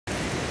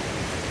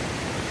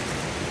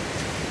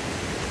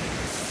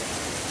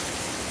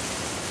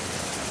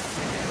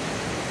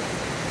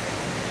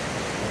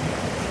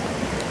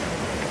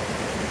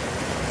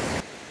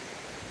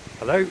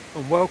Hello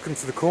and welcome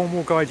to the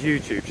Cornwall Guide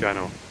YouTube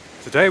channel.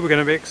 Today we're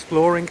going to be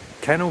exploring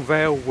Kennall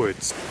Vale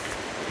Woods.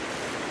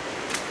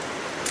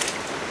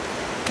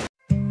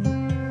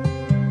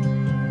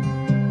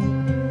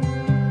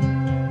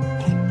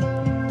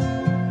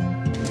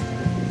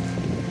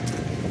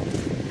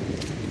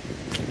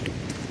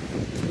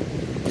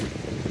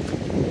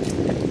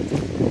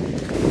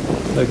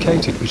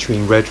 Located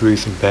between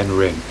Redruth and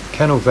Penryn,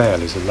 Kennall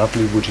Vale is a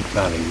lovely wooded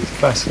valley with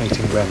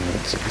fascinating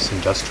remnants of its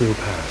industrial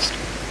past.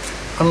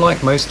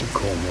 Unlike most of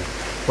Cornwall,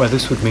 where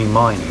this would mean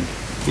mining,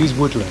 these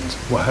woodlands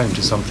were home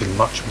to something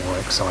much more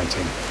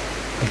exciting,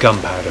 a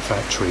gunpowder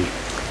factory.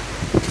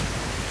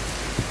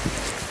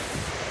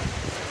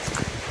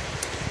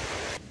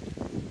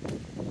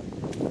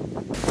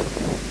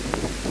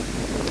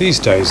 These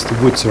days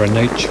the woods are a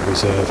nature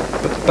reserve,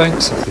 but the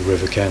banks of the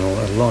River Kennall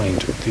are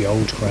lined with the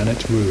old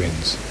granite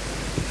ruins.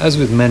 As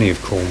with many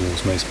of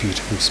Cornwall's most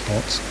beautiful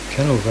spots,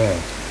 Kennall Vale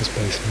has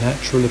both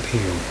natural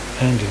appeal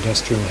and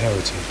industrial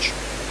heritage.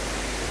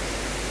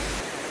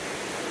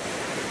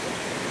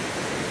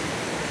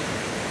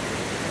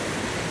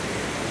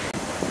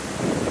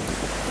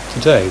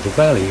 Today the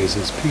valley is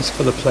as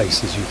peaceful a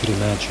place as you could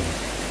imagine,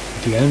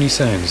 with the only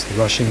sounds the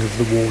rushing of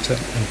the water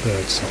and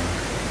birdsong.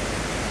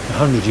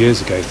 100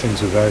 years ago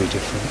things were very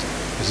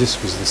different, as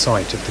this was the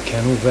site of the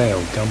Kennall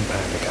Vale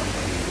Gunpowder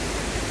Company.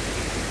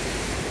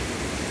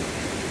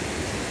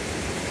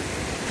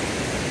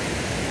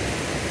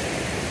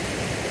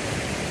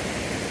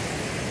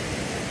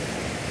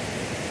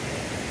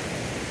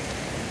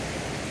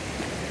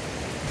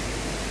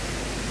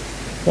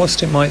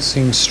 Whilst it might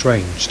seem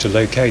strange to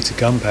locate a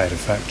gunpowder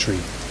factory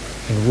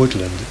in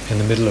woodland in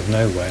the middle of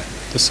nowhere,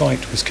 the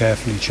site was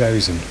carefully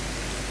chosen.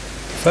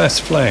 The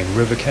fast-flowing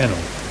River Kennall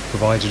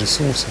provided a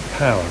source of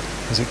power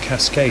as it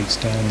cascades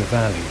down the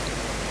valley.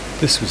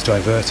 This was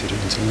diverted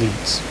into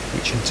leats,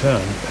 which in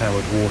turn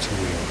powered water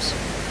wheels.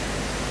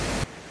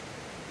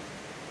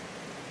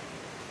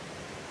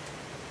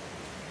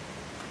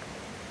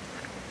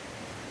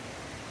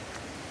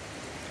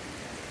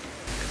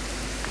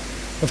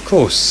 Of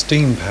course,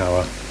 steam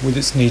power, with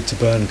its need to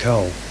burn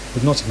coal,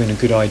 would not have been a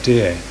good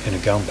idea in a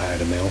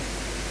gunpowder mill.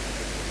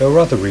 There were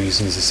other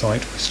reasons the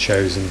site was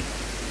chosen.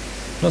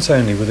 Not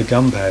only were the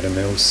gunpowder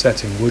mills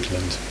set in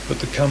woodland, but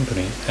the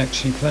company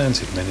actually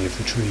planted many of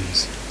the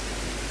trees.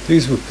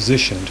 These were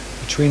positioned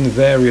between the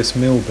various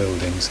mill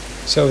buildings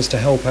so as to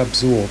help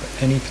absorb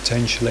any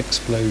potential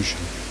explosion.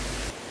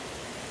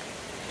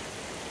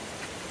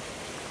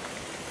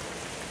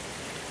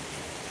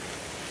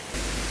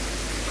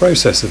 The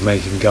process of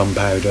making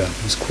gunpowder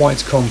was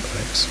quite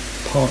complex,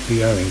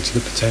 partly owing to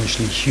the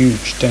potentially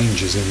huge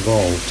dangers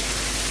involved.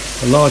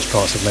 A large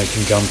part of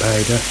making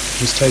gunpowder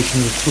was taking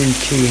the three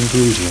key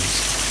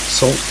ingredients,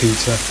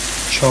 saltpetre,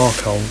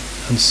 charcoal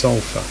and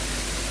sulphur,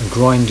 and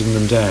grinding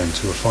them down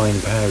to a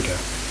fine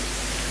powder.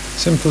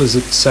 Simple as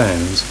it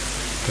sounds,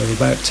 there were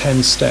about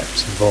 10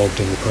 steps involved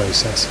in the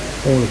process,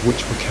 all of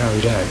which were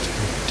carried out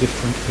in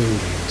different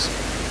buildings.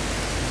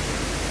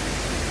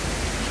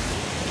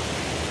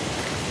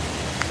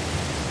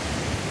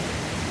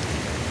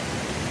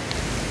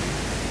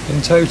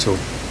 In total,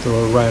 there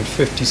are around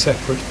 50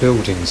 separate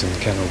buildings in the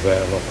Kennall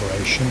Vale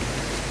operation,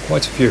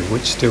 quite a few of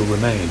which still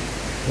remain,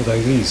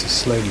 although these are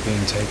slowly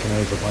being taken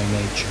over by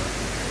nature.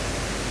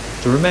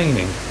 The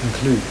remaining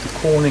include the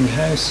corning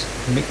house,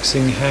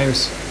 mixing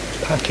house,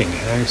 packing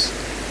house,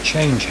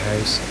 change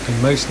house,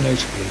 and most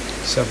notably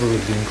several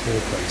of the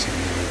incorporating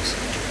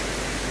mills.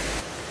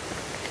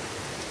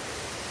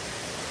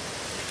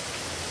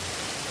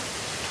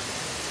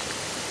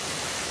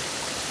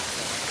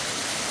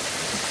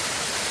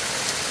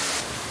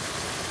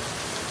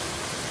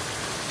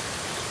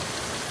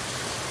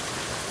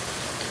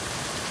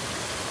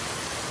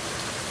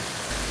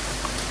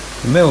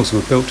 The mills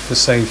were built for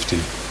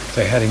safety.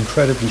 They had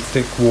incredibly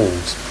thick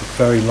walls but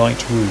very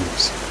light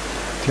roofs,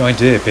 the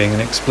idea being an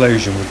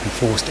explosion would be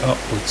forced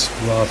upwards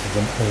rather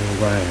than all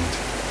round.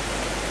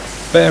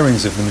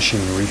 Bearings of the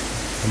machinery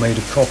were made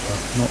of copper,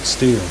 not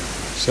steel,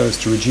 so as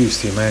to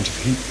reduce the amount of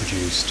heat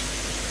produced,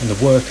 and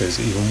the workers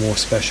even wore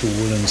special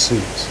woolen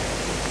suits.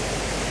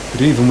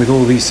 But even with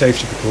all these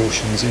safety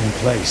precautions in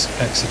place,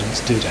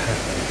 accidents did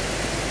happen.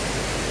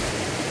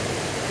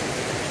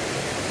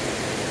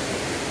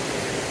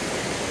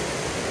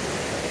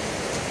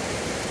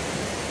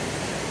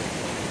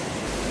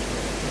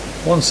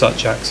 One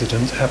such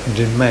accident happened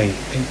in May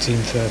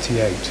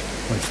 1838,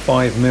 when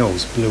 5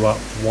 mills blew up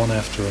one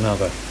after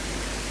another.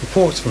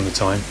 Reports from the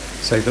time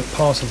say that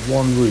part of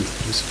one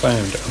roof was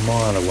found a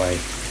mile away.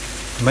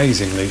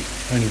 Amazingly,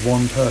 only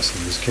one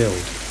person was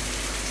killed.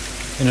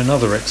 In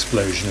another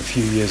explosion a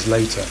few years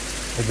later,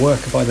 a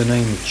worker by the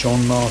name of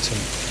John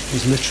Martin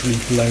was literally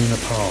blown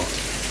apart.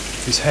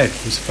 His head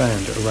was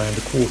found around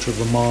a quarter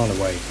of a mile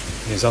away,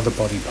 and his other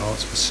body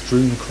parts were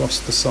strewn across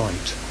the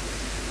site.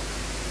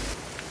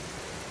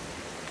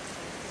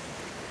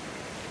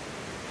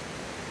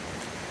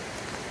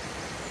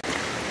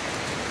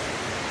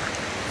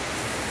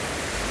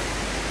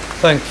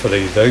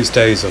 Thankfully, those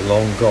days are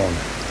long gone,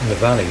 and the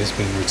valley has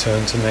been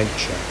returned to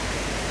nature.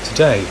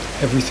 Today,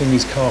 everything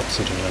is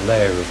carpeted in a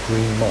layer of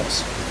green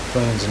moss, with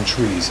ferns and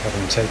trees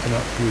having taken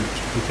up root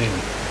within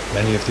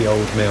many of the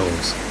old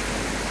mills.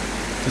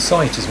 The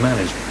site is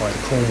managed by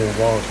the Cornwall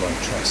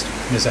Wildlife Trust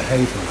and is a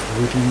haven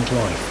for woodland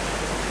life.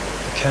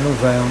 The Kennall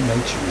Vale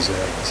Nature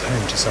Reserve is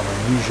home to some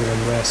unusual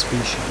and rare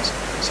species,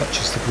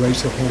 such as the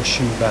greater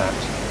horseshoe bat.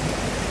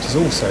 It is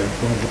also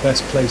one of the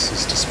best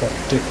places to spot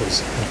dippers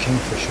and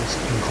kingfishers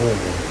in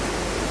Cornwall.